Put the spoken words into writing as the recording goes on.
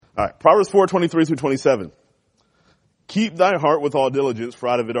All right, Proverbs 4:23 through 27. Keep thy heart with all diligence, for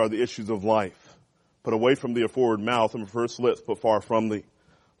out of it are the issues of life. Put away from thee a forward mouth, and perverse lips put far from thee.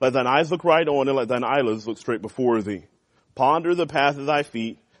 Let thine eyes look right on, and let thine eyelids look straight before thee. Ponder the path of thy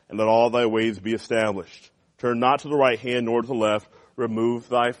feet, and let all thy ways be established. Turn not to the right hand nor to the left. Remove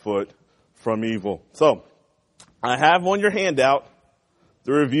thy foot from evil. So, I have on your handout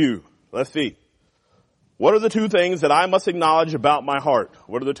the review. Let's see. What are the two things that I must acknowledge about my heart?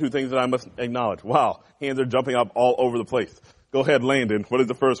 What are the two things that I must acknowledge? Wow, hands are jumping up all over the place. Go ahead, Landon. What is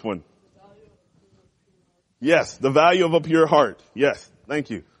the first one? Yes, the value of a pure heart. Yes,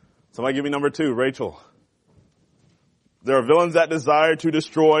 thank you. Somebody give me number 2, Rachel. There are villains that desire to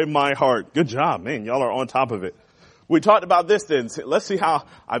destroy my heart. Good job, man. Y'all are on top of it. We talked about this then. Let's see how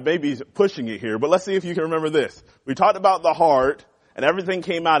I may be pushing it here, but let's see if you can remember this. We talked about the heart and everything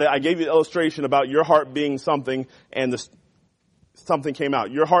came out. I gave you an illustration about your heart being something and something came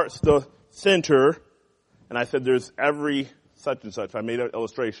out. Your heart's the center, and I said there's every such and such. I made an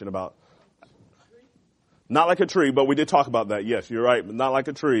illustration about not like a tree, but we did talk about that. Yes, you're right, but not like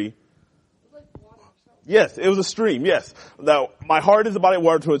a tree. Yes, it was a stream. Yes. Now, my heart is the body of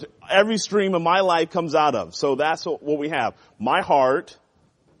water to which every stream of my life comes out of. So that's what we have. My heart,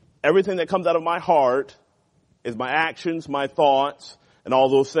 everything that comes out of my heart is my actions, my thoughts, and all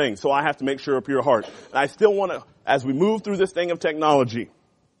those things. So I have to make sure a pure heart. And I still want to, as we move through this thing of technology,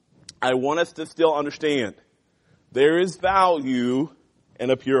 I want us to still understand there is value in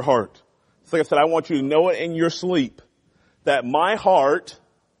a pure heart. So like I said, I want you to know it in your sleep that my heart,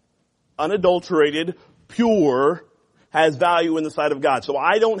 unadulterated, pure, has value in the sight of God. So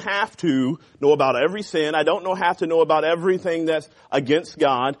I don't have to know about every sin. I don't have to know about everything that's against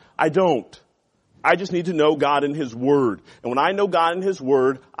God. I don't. I just need to know God and His Word. And when I know God and His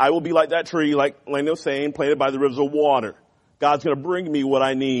Word, I will be like that tree, like Landon was saying, planted by the rivers of water. God's going to bring me what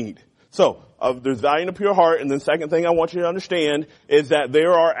I need. So, there's value in a pure heart. And the second thing I want you to understand is that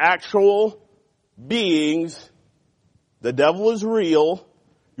there are actual beings. The devil is real.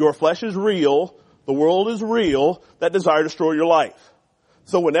 Your flesh is real. The world is real that desire to destroy your life.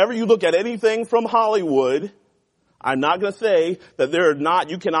 So whenever you look at anything from Hollywood, I'm not going to say that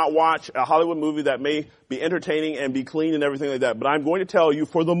you cannot watch a Hollywood movie that may be entertaining and be clean and everything like that. But I'm going to tell you,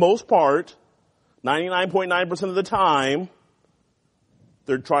 for the most part, 99.9% of the time,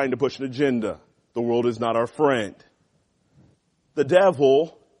 they're trying to push an agenda. The world is not our friend. The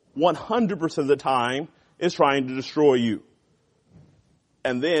devil, 100% of the time, is trying to destroy you.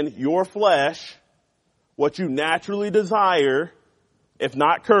 And then your flesh, what you naturally desire, if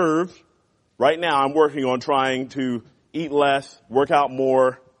not curved, right now I'm working on trying to eat less, work out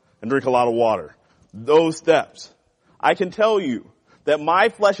more, and drink a lot of water. Those steps. I can tell you that my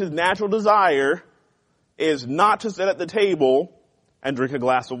flesh's natural desire is not to sit at the table and drink a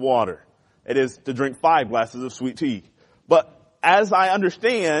glass of water. It is to drink 5 glasses of sweet tea. But as I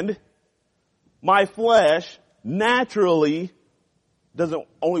understand, my flesh naturally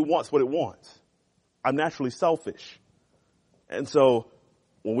only wants what it wants. I'm naturally selfish. And so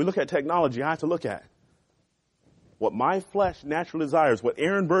when we look at technology, I have to look at what my flesh naturally desires. What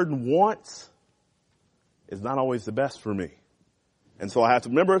Aaron Burden wants is not always the best for me. And so I have to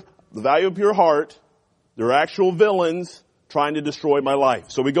remember the value of pure heart. There are actual villains trying to destroy my life.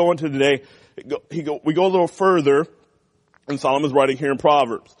 So we go into today, we go a little further, and Solomon's writing here in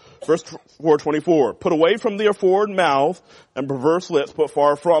Proverbs. Verse 4:24, put away from thee a forward mouth, and perverse lips put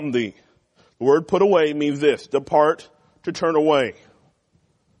far from thee. The word put away means this: depart, to turn away.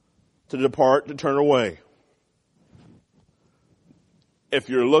 To depart, to turn away. If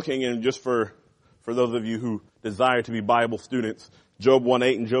you're looking, and just for those of you who desire to be Bible students, Job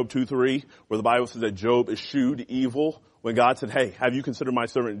 1:8 and Job 2:3, where the Bible says that Job eschewed evil, when God said, hey, have you considered my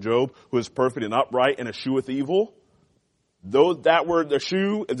servant Job, who is perfect and upright and escheweth evil? That word, the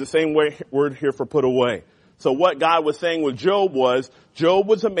eschew, is the same word here for put away. So what God was saying with Job was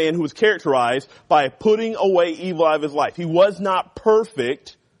a man who was characterized by putting away evil out of his life. He was not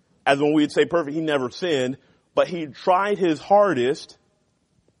perfect, as when we'd say perfect, he never sinned, but he tried his hardest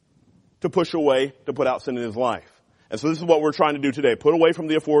to push away, to put out sin in his life. And so this is what we're trying to do today. Put away from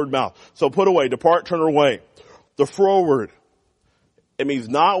the forward mouth. So put away, depart, turn away. The froward, it means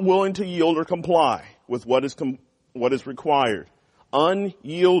not willing to yield or comply with what is required.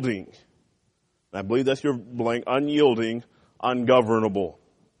 Unyielding. I believe that's your blank. Unyielding, ungovernable.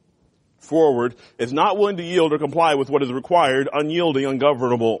 Forward is not willing to yield or comply with what is required. Unyielding,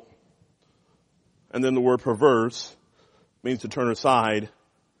 ungovernable. And then the word perverse means to turn aside,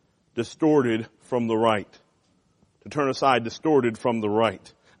 distorted from the right. To turn aside, distorted from the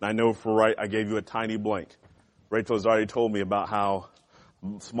right. And I know for right, I gave you a tiny blank. Rachel has already told me about how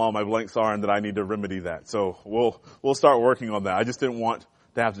small my blanks are and that I need to remedy that. So we'll start working on that. I just didn't want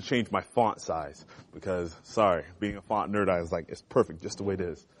to have to change my font size because, sorry, being a font nerd, I was like, it's perfect just the way it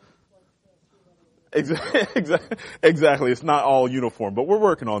is. Exactly. It's not all uniform, but we're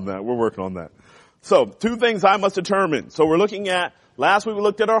working on that. So 2 things I must determine. So we're looking at, last week we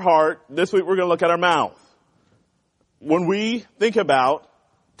looked at our heart. This week we're going to look at our mouth. When we think about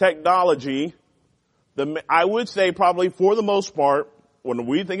technology, I would say probably for the most part, when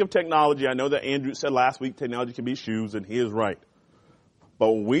we think of technology, I know that Andrew said last week technology can be shoes, and he is right.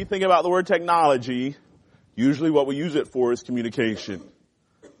 But when we think about the word technology, usually what we use it for is communication.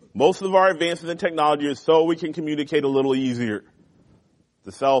 Most of our advances in technology is so we can communicate a little easier.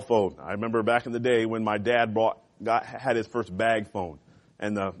 The cell phone. I remember back in the day when my dad had his first bag phone,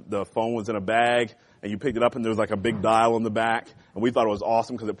 and the phone was in a bag, and you picked it up and there was like a big dial on the back, and we thought it was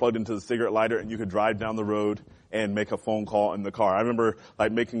awesome because it plugged into the cigarette lighter and you could drive down the road and make a phone call in the car. I remember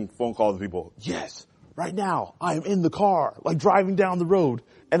like making phone calls to people. Yes, right now I am in the car, like driving down the road,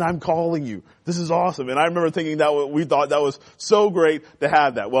 and I'm calling you. This is awesome. And I remember thinking we thought that was so great to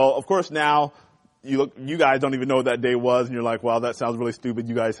have that. Well, of course now you guys don't even know what that day was, and you're like, wow, that sounds really stupid.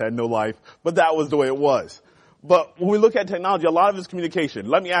 You guys had no life. But that was the way it was. But when we look at technology, a lot of it is communication.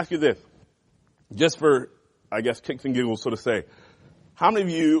 Let me ask you this. Just for, I guess, kicks and giggles, so to say. How many of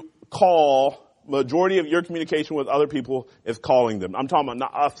you majority of your communication with other people is calling them? I'm talking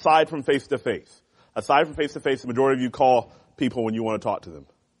about aside from face-to-face. Aside from face-to-face, the majority of you call people when you want to talk to them.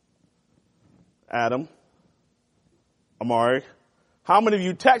 Adam? Amari? How many of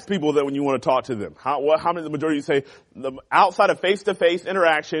you text people that when you want to talk to them? How many of the majority of you say, outside of face-to-face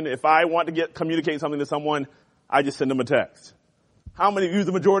interaction, if I want to communicate something to someone, I just send them a text? How many of you,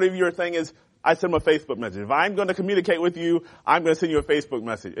 the majority of your thing is, I send them a Facebook message. If I'm going to communicate with you, I'm going to send you a Facebook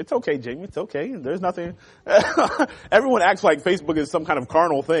message. It's okay, Jamie. It's okay. There's nothing. Everyone acts like Facebook is some kind of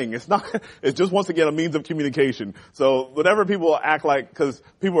carnal thing. It's not. It's just once again a means of communication. So whatever people act like, because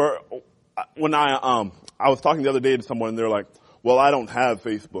people are, when I was talking the other day to someone and they're like, well, I don't have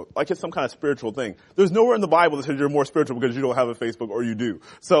Facebook. Like it's some kind of spiritual thing. There's nowhere in the Bible that says you're more spiritual because you don't have a Facebook or you do.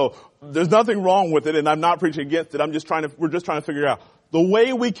 So there's nothing wrong with it, and I'm not preaching against it. We're just trying to figure out. The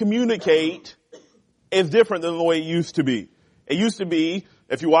way we communicate is different than the way it used to be. It used to be,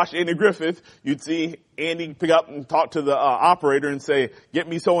 if you watched Andy Griffith, you'd see Andy pick up and talk to the operator and say, get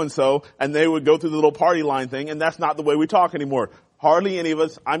me so-and-so, and they would go through the little party line thing, and that's not the way we talk anymore. Hardly any of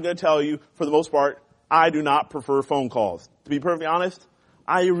us, I'm going to tell you, for the most part, I do not prefer phone calls. To be perfectly honest,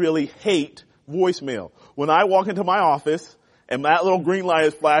 I really hate voicemail. When I walk into my office, and that little green light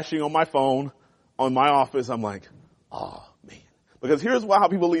is flashing on my phone, on my office, I'm like, oh, man. Because here's how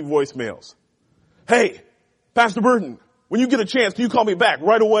people leave voicemails. Hey, Pastor Burton, when you get a chance, can you call me back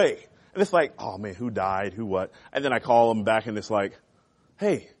right away? And it's like, oh man, who died? Who what? And then I call them back and it's like,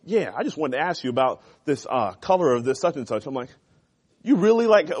 hey, yeah, I just wanted to ask you about this, color of this such and such. I'm like, you really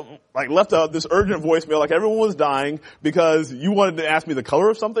like left out this urgent voicemail like everyone was dying because you wanted to ask me the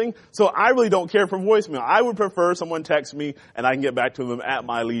color of something? So I really don't care for voicemail. I would prefer someone text me and I can get back to them at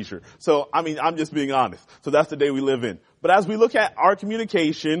my leisure. So, I'm just being honest. So that's the day we live in. But as we look at our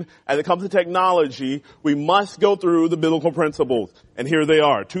communication, as it comes to technology, we must go through the biblical principles. And here they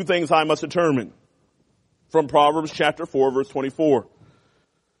are. 2 things I must determine. From Proverbs chapter 4, verse 24.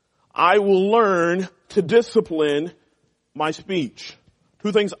 I will learn to discipline my speech.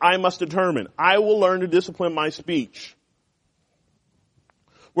 2 things I must determine. I will learn to discipline my speech.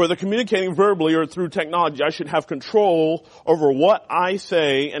 Whether communicating verbally or through technology, I should have control over what I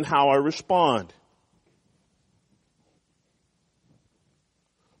say and how I respond.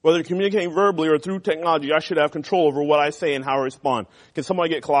 Whether communicating verbally or through technology, I should have control over what I say and how I respond. Can somebody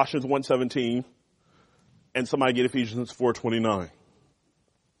get Colossians 1:17 and somebody get Ephesians 4:29?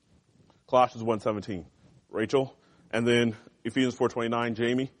 Colossians 1:17. Rachel? And then Ephesians 4:29,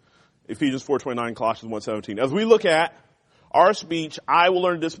 Jamie. Ephesians 4:29, Colossians 1:17. As we look at our speech, I will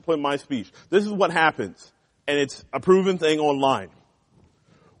learn to discipline my speech. This is what happens, and it's a proven thing online.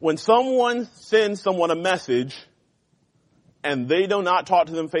 When someone sends someone a message and they do not talk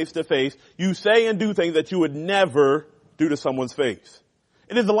to them face to face, you say and do things that you would never do to someone's face.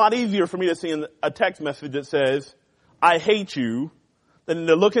 It is a lot easier for me to see a text message that says, I hate you, than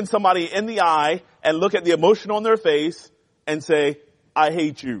to look in somebody in the eye and look at the emotion on their face and say, I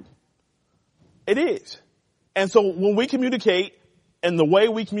hate you. It is. And so when we communicate and the way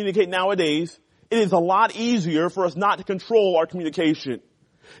we communicate nowadays, it is a lot easier for us not to control our communication.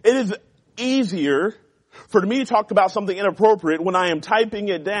 It is easier for me to talk about something inappropriate when I am typing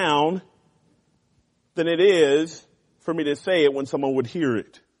it down than it is for me to say it when someone would hear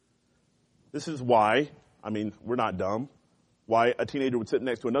it. This is why, we're not dumb. why a teenager would sit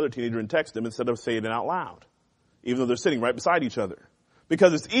next to another teenager and text them instead of saying it out loud, even though they're sitting right beside each other.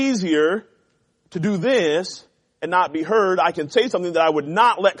 Because it's easier to do this and not be heard. I can say something that I would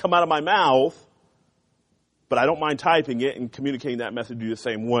not let come out of my mouth, but I don't mind typing it and communicating that message to you the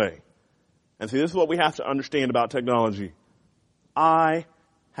same way. And see, this is what we have to understand about technology. I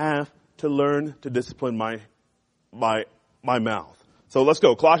have to learn to discipline my mouth. So let's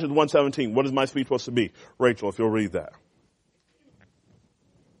go. Colossians 1:17. What is my speech supposed to be? Rachel, if you'll read that.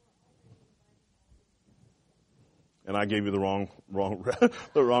 And I gave you the wrong.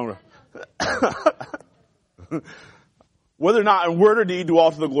 Whether or not in word or deed do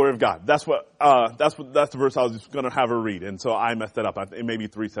all to the glory of God. That's the verse I was going to have her read. And so I messed that up. It may be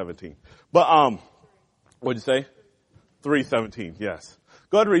 3:17. But, what'd you say? 3:17. Yes.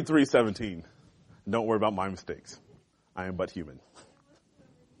 Go ahead and read 3:17. Don't worry about my mistakes. I am but human.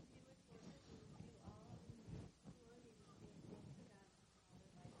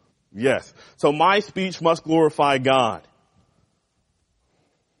 Yes. So my speech must glorify God.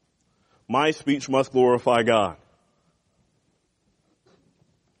 My speech must glorify God.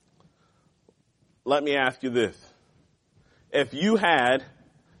 Let me ask you this. If you had,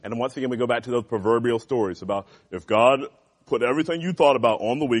 and once again we go back to those proverbial stories about if God put everything you thought about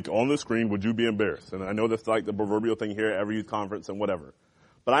on the week on the screen, would you be embarrassed? And I know that's like the proverbial thing here at every youth conference and whatever.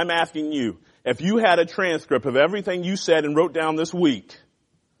 But I'm asking you, if you had a transcript of everything you said and wrote down this week,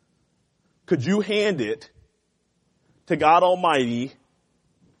 could you hand it to God Almighty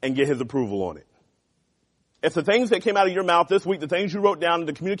and get His approval on it? If the things that came out of your mouth this week, the things you wrote down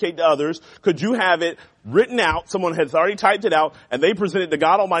to communicate to others, could you have it written out, someone has already typed it out, and they present it to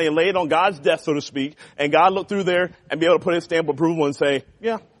God Almighty and lay it on God's desk, so to speak, and God look through there and be able to put His stamp of approval and say,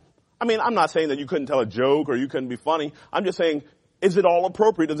 yeah. I mean, I'm not saying that you couldn't tell a joke or you couldn't be funny. I'm just saying, is it all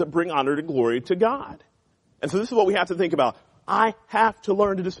appropriate? Does it bring honor and glory to God? And so this is what we have to think about. I have to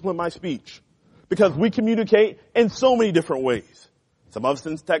learn to discipline my speech because we communicate in so many different ways. Some of us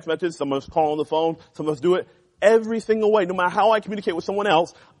send text messages, some of us call on the phone, some of us do it every single way. No matter how I communicate with someone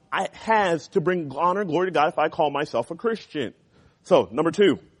else, it has to bring honor and glory to God if I call myself a Christian. So, number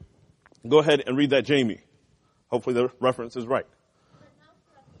 2, go ahead and read that, Jamie. Hopefully the reference is right.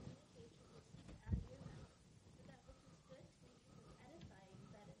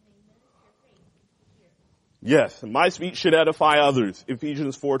 Yes, my speech should edify others.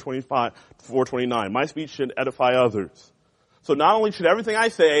 Ephesians 4:29. My speech should edify others. So not only should everything I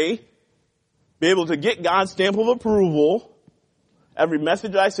say be able to get God's stamp of approval, every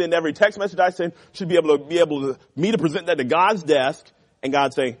message I send, every text message I send should be able to me to present that to God's desk and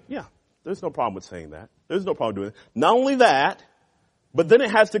God say, yeah, there's no problem with saying that. There's no problem doing it. Not only that, but then it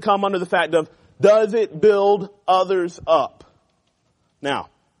has to come under the fact of, does it build others up?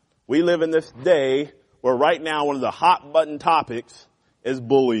 Now, we live in this day where right now one of the hot button topics is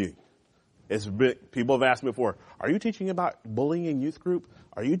bullying. People have asked me before, are you teaching about bullying in youth group?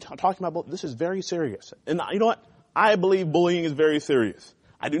 Are you talking about this is very serious. And you know what? I believe bullying is very serious.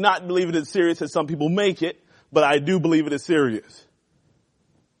 I do not believe it is serious as some people make it, but I do believe it is serious.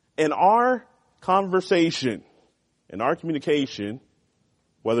 In our conversation, in our communication,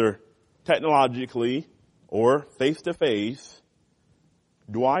 whether technologically or face to face,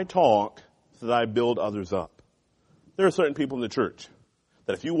 do I talk so that I build others up? There are certain people in the church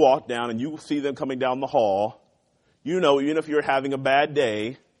that if you walk down and you see them coming down the hall, you know, even if you're having a bad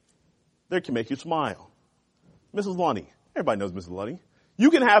day, they can make you smile. Mrs. Lunny. Everybody knows Mrs. Lunny. You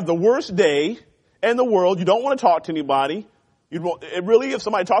can have the worst day in the world. You don't want to talk to anybody. If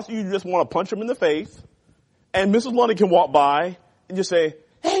somebody talks to you, you just want to punch them in the face. And Mrs. Lunny can walk by and just say,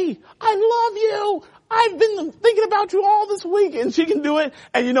 hey, I love you. I've been thinking about you all this week. And she can do it.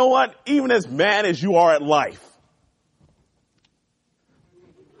 And you know what? Even as mad as you are at life.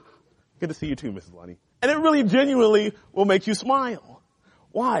 Good to see you too, Mrs. Lunny. And it really genuinely will make you smile.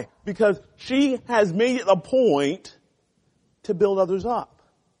 Why? Because she has made it a point to build others up.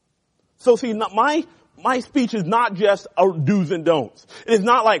 So see, my speech is not just a do's and don'ts. It is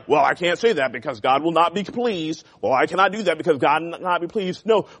not like, well, I can't say that because God will not be pleased. Well, I cannot do that because God will not be pleased.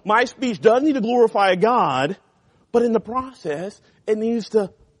 No, my speech does need to glorify God, but in the process, it needs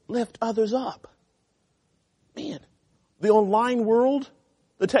to lift others up. Man, the online world,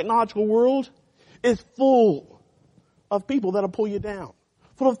 the technological world, is full of people that'll pull you down.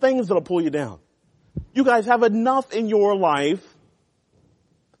 Full of things that'll pull you down. You guys have enough in your life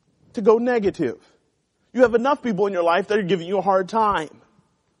to go negative. You have enough people in your life that are giving you a hard time.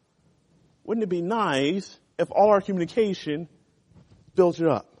 Wouldn't it be nice if all our communication builds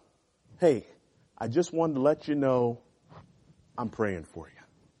you up? Hey, I just wanted to let you know I'm praying for you.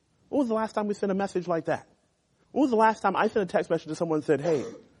 When was the last time we sent a message like that? When was the last time I sent a text message to someone and said, hey,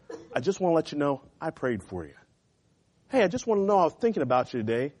 I just want to let you know I prayed for you. Hey, I just want to know I was thinking about you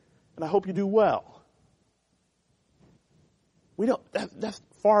today, and I hope you do well. We don't, that's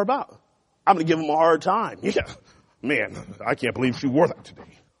far about. I'm going to give them a hard time. Yeah, man, I can't believe she wore that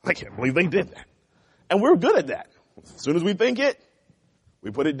today. I can't believe they did that. And we're good at that. As soon as we think it,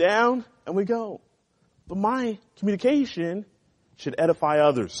 we put it down and we go. But my communication should edify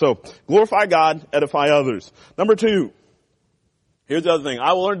others. So glorify God, edify others. Number 2. Here's the other thing.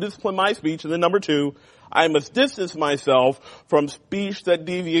 I will learn to discipline my speech. And then number 2, I must distance myself from speech that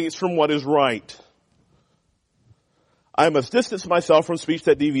deviates from what is right. I must distance myself from speech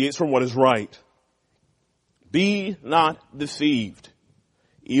that deviates from what is right. Be not deceived.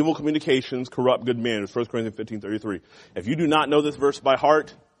 Evil communications corrupt good manners. 1 Corinthians 15:33. If you do not know this verse by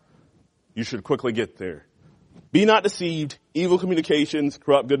heart, you should quickly get there. Be not deceived. Evil communications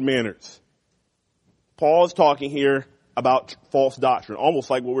corrupt good manners. Paul is talking here about false doctrine, almost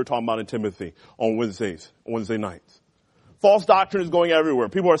like what we're talking about in Timothy on Wednesday nights. False doctrine is going everywhere.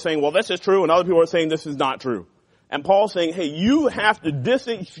 People are saying, well, this is true, and other people are saying this is not true. And Paul's saying, hey, you have to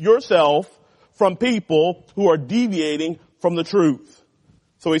distance yourself from people who are deviating from the truth.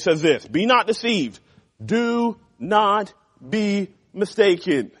 So he says this, be not deceived. Do not be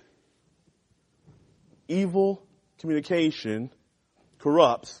mistaken. Evil communication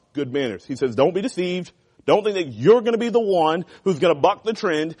corrupts good manners. He says, don't be deceived. Don't think that you're going to be the one who's going to buck the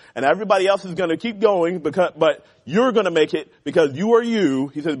trend and everybody else is going to keep going but you're going to make it because you are you.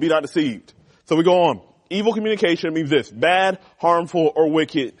 He says, be not deceived. So we go on. Evil communication means this, bad, harmful, or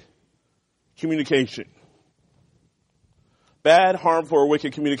wicked communication. Bad, harmful, or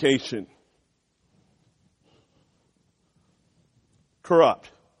wicked communication.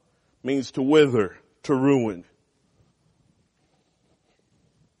 Corrupt means to wither, to ruin.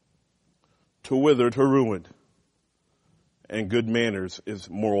 To wither, to ruin. And good manners is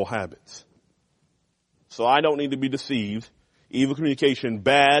moral habits. So I don't need to be deceived. Evil communication,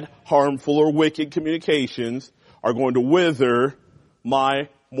 bad, harmful, or wicked communications are going to wither my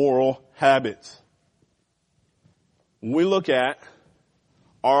moral habits. When we look at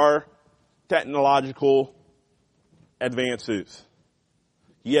our technological advances,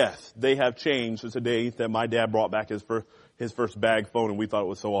 yes, they have changed since the day that my dad brought back his first bag phone and we thought it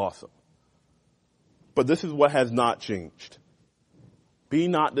was so awesome. But this is what has not changed. Be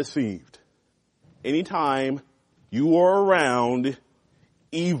not deceived. Anytime you are around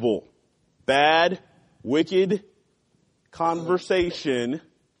evil, bad, wicked conversation,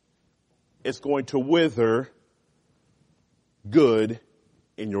 it's going to wither good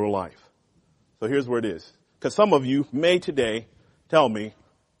in your life. So here's where it is. Because some of you may today tell me,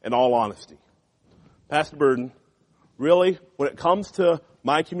 in all honesty, Pastor Burden, really, when it comes to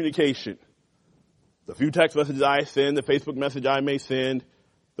my communication, the few text messages I send, the Facebook message I may send,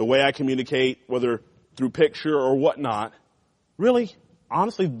 the way I communicate, whether through picture or whatnot, really,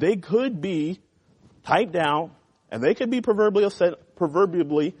 honestly, they could be typed down and they could be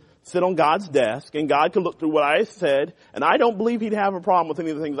proverbially sit on God's desk and God could look through what I said and I don't believe he'd have a problem with any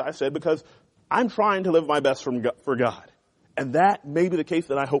of the things I said because I'm trying to live my best for God. And that may be the case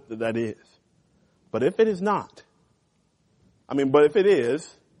that I hope that is. But if it is not, but if it is,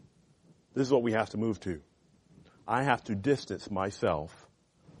 this is what we have to move to. I have to distance myself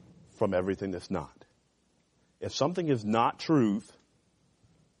from everything that's not. If something is not truth,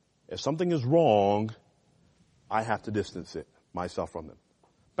 if something is wrong, I have to distance myself from them.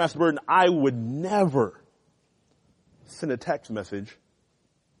 Pastor Burden, I would never send a text message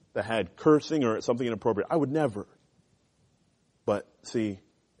that had cursing or something inappropriate. I would never. But see,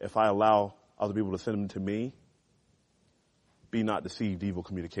 if I allow other people to send them to me, be not deceived, evil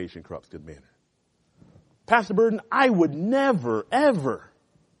communication corrupts good manner. Pastor Burden, I would never, ever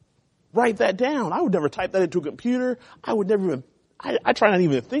write that down. I would never type that into a computer. I would never even, I try not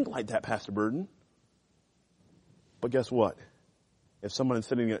even to think like that, Pastor Burden. But guess what? If someone is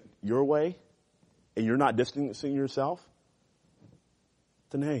sending it your way and you're not distancing yourself,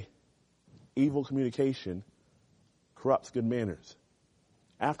 then hey, evil communication corrupts good manners.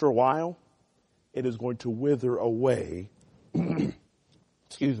 After a while, it is going to wither away.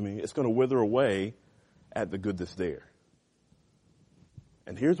 It's going to wither away at the good that's there.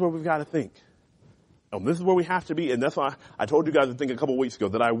 And here's where we've got to think. And this is where we have to be. And that's why I told you guys to think a couple weeks ago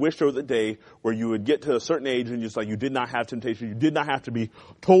that I wish there was a day where you would get to a certain age and just like you did not have temptation. You did not have to be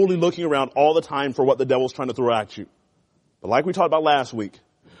totally looking around all the time for what the devil's trying to throw at you. But like we talked about last week,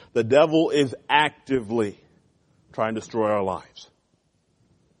 the devil is actively trying to destroy our lives.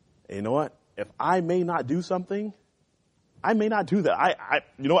 And you know what? If I may not do something, I may not do that.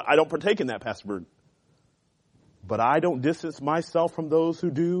 You know what? I don't partake in that, Pastor Bird. but I don't distance myself from those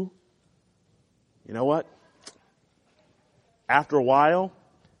who do, you know what? After a while,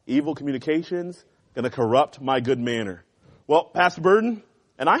 evil communications going to corrupt my good manner. Well, Pastor Burden,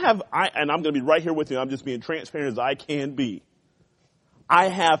 and I'm going to be right here with you. I'm just being transparent as I can be. I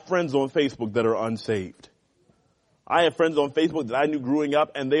have friends on Facebook that are unsaved. I have friends on Facebook that I knew growing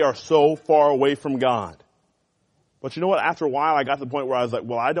up, and they are so far away from God. But you know what? After a while, I got to the point where I was like,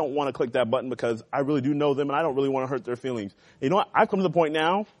 well, I don't want to click that button because I really do know them, and I don't really want to hurt their feelings. And you know what? I've come to the point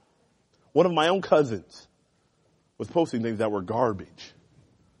now, one of my own cousins was posting things that were garbage.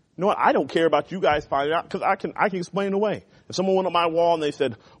 You know what? I don't care about you guys finding out because I can explain it away. If someone went on my wall and they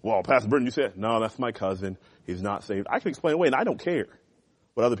said, well, Pastor Burton, you said, no, that's my cousin. He's not saved. I can explain it away, and I don't care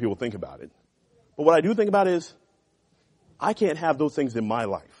what other people think about it. But what I do think about is I can't have those things in my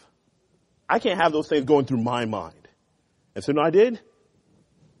life. I can't have those things going through my mind. And so, you know what I did?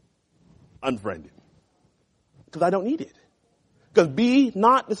 Unfriended. Because I don't need it. Because be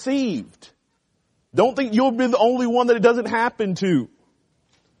not deceived. Don't think you'll be the only one that it doesn't happen to.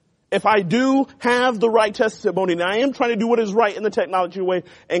 If I do have the right testimony, and I am trying to do what is right in the technology way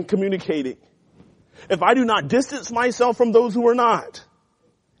and communicating, if I do not distance myself from those who are not,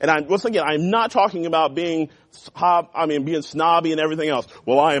 and once again, I'm not talking about being snobby and everything else.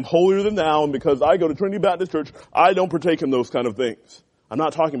 Well, I am holier than thou, and because I go to Trinity Baptist Church, I don't partake in those kind of things. I'm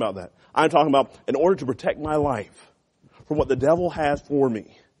not talking about that. I'm talking about in order to protect my life from what the devil has for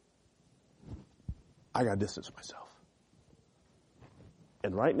me, I got to distance myself.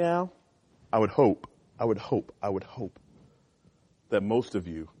 And right now, I would hope that most of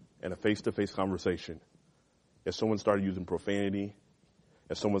you in a face-to-face conversation, if someone started using profanity,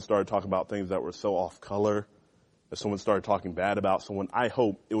 if someone started talking about things that were so off color, if someone started talking bad about someone, I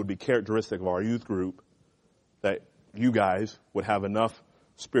hope it would be characteristic of our youth group that you guys would have enough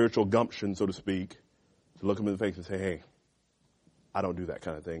spiritual gumption, so to speak, to look them in the face and say, hey, I don't do that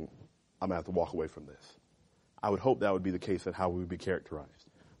kind of thing. I'm going to have to walk away from this. I would hope that would be the case and how we would be characterized.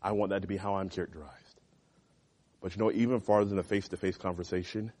 I want that to be how I'm characterized. But you know, even farther than a face-to-face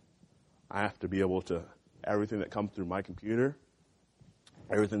conversation, I have to be able to, everything that comes through my computer,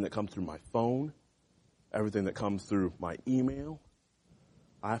 everything that comes through my phone, everything that comes through my email,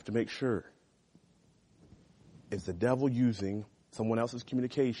 I have to make sure, is the devil using someone else's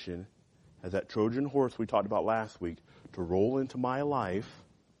communication as that Trojan horse we talked about last week to roll into my life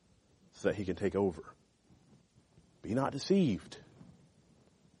so that he can take over? Be not deceived.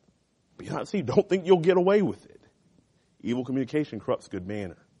 Be not deceived. Don't think you'll get away with it. Evil communication corrupts good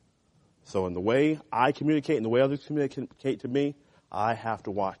manner. So in the way I communicate and the way others communicate to me, I have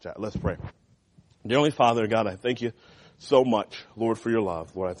to watch that. Let's pray. Dear Heavenly Father, God, I thank you so much, Lord, for your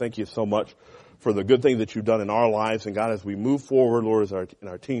love. Lord, I thank you so much for the good things that you've done in our lives. And God, as we move forward, Lord, in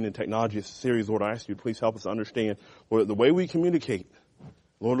our teen and technology series, Lord, I ask you to please help us understand, Lord, the way we communicate,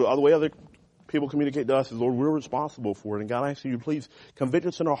 Lord, the way other people communicate to us is, Lord, we're responsible for it. And God, I ask you to please convict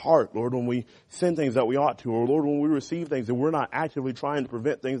us in our heart, Lord, when we send things that we ought to, or Lord, when we receive things and we're not actively trying to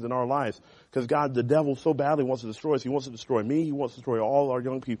prevent things in our lives. Because God, the devil so badly wants to destroy us. He wants to destroy me. He wants to destroy all our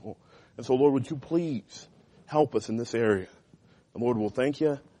young people. And so, Lord, would you please help us in this area? And Lord, we'll thank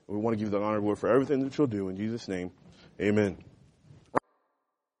you. And we want to give you the honor, Lord, for everything that you'll do. In Jesus' name, amen.